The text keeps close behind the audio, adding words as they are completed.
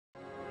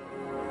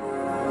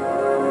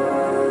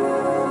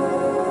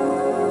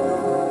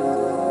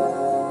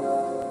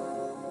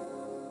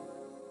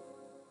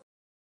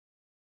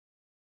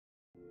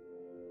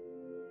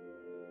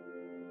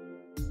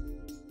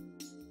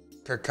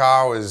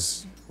Cacao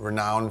is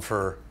renowned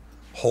for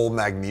whole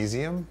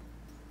magnesium,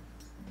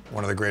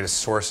 one of the greatest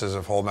sources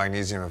of whole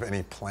magnesium of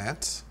any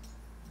plant.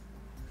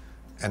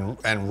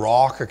 And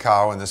raw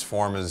cacao in this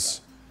form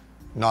is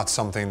not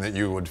something that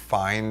you would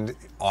find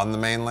on the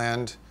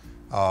mainland.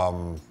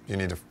 You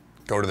need to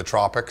go to the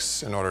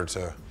tropics in order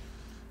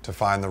to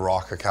find the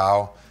raw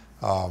cacao.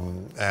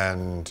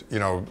 And you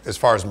know, as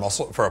far as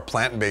for a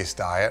plant-based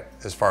diet,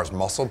 as far as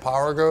muscle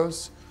power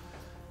goes,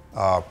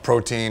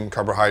 protein,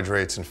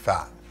 carbohydrates, and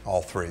fat,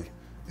 all three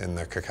in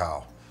the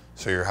cacao.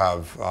 So you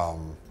have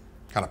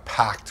kind of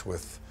packed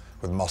with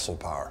muscle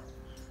power,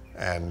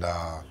 and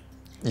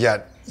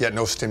yet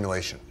no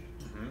stimulation,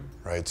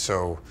 right?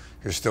 So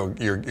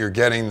you're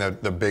getting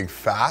the big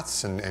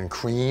fats and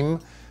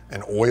cream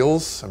and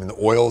oils. I mean, the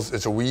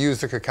oils. We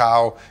use the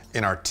cacao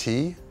in our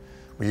tea.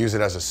 We use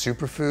it as a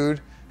superfood,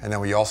 and then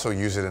we also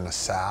use it in a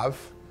salve.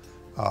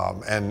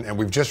 And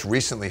we've just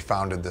recently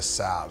founded this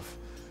salve.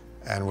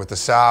 And with the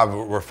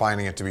salve, we're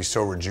finding it to be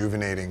so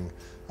rejuvenating.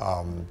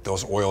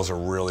 Those oils are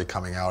really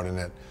coming out in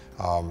it.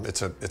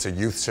 It's a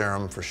youth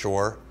serum for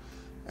sure.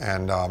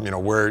 And you know,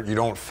 where you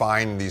don't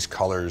find these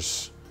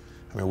colors.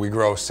 I mean, we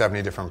grow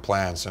 70 different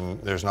plants,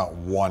 and there's not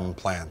one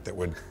plant that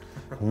would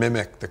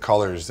mimic the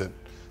colors that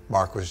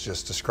Mark was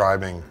just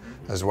describing,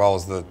 as well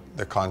as the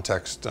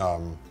context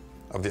of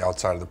the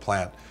outside of the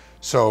plant.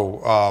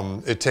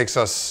 So it takes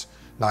us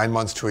 9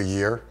 months to a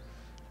year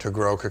to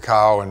grow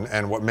cacao,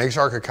 and what makes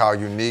our cacao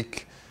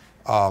unique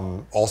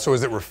also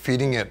is that we're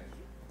feeding it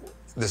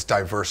this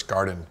diverse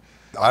garden.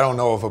 I don't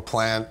know of a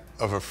plant,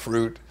 of a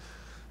fruit,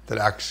 that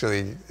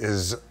actually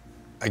is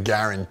a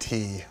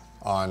guarantee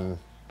on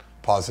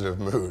positive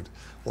mood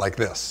like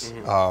this.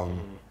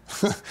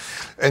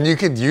 And you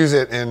could use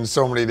it in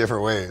so many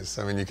different ways.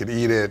 I mean, you could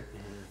eat it,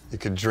 you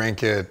could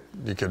drink it,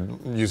 you could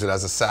use it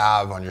as a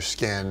salve on your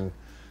skin.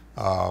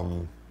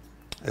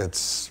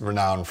 It's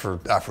renowned for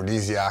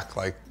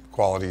aphrodisiac-like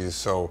qualities.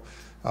 So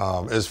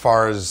as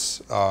far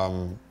as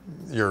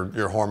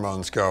your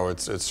hormones go,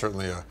 it's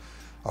certainly a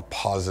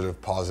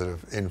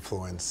positive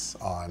influence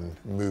on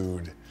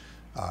mood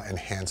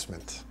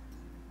enhancement,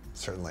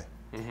 certainly.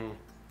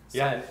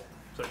 Yeah,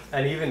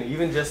 and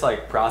even just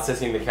like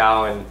processing the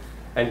cacao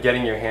and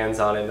getting your hands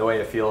on it and the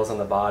way it feels on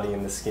the body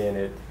and the skin,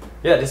 it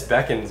just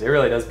beckons. It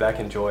really does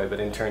beckon joy, but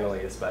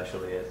internally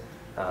especially,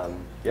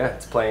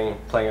 it's playing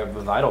a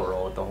vital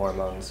role with the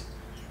hormones.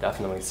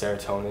 Definitely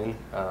serotonin,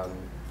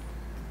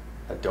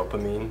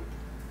 dopamine.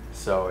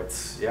 So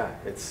it's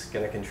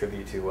going to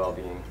contribute to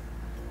well-being.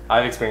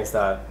 I've experienced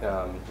that.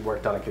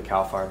 Worked on a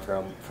cacao farm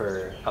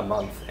for a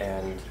month,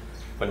 and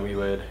when we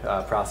would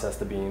process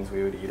the beans,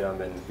 we would eat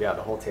them, and the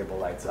whole table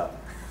lights up.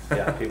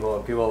 Yeah,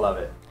 people love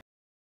it.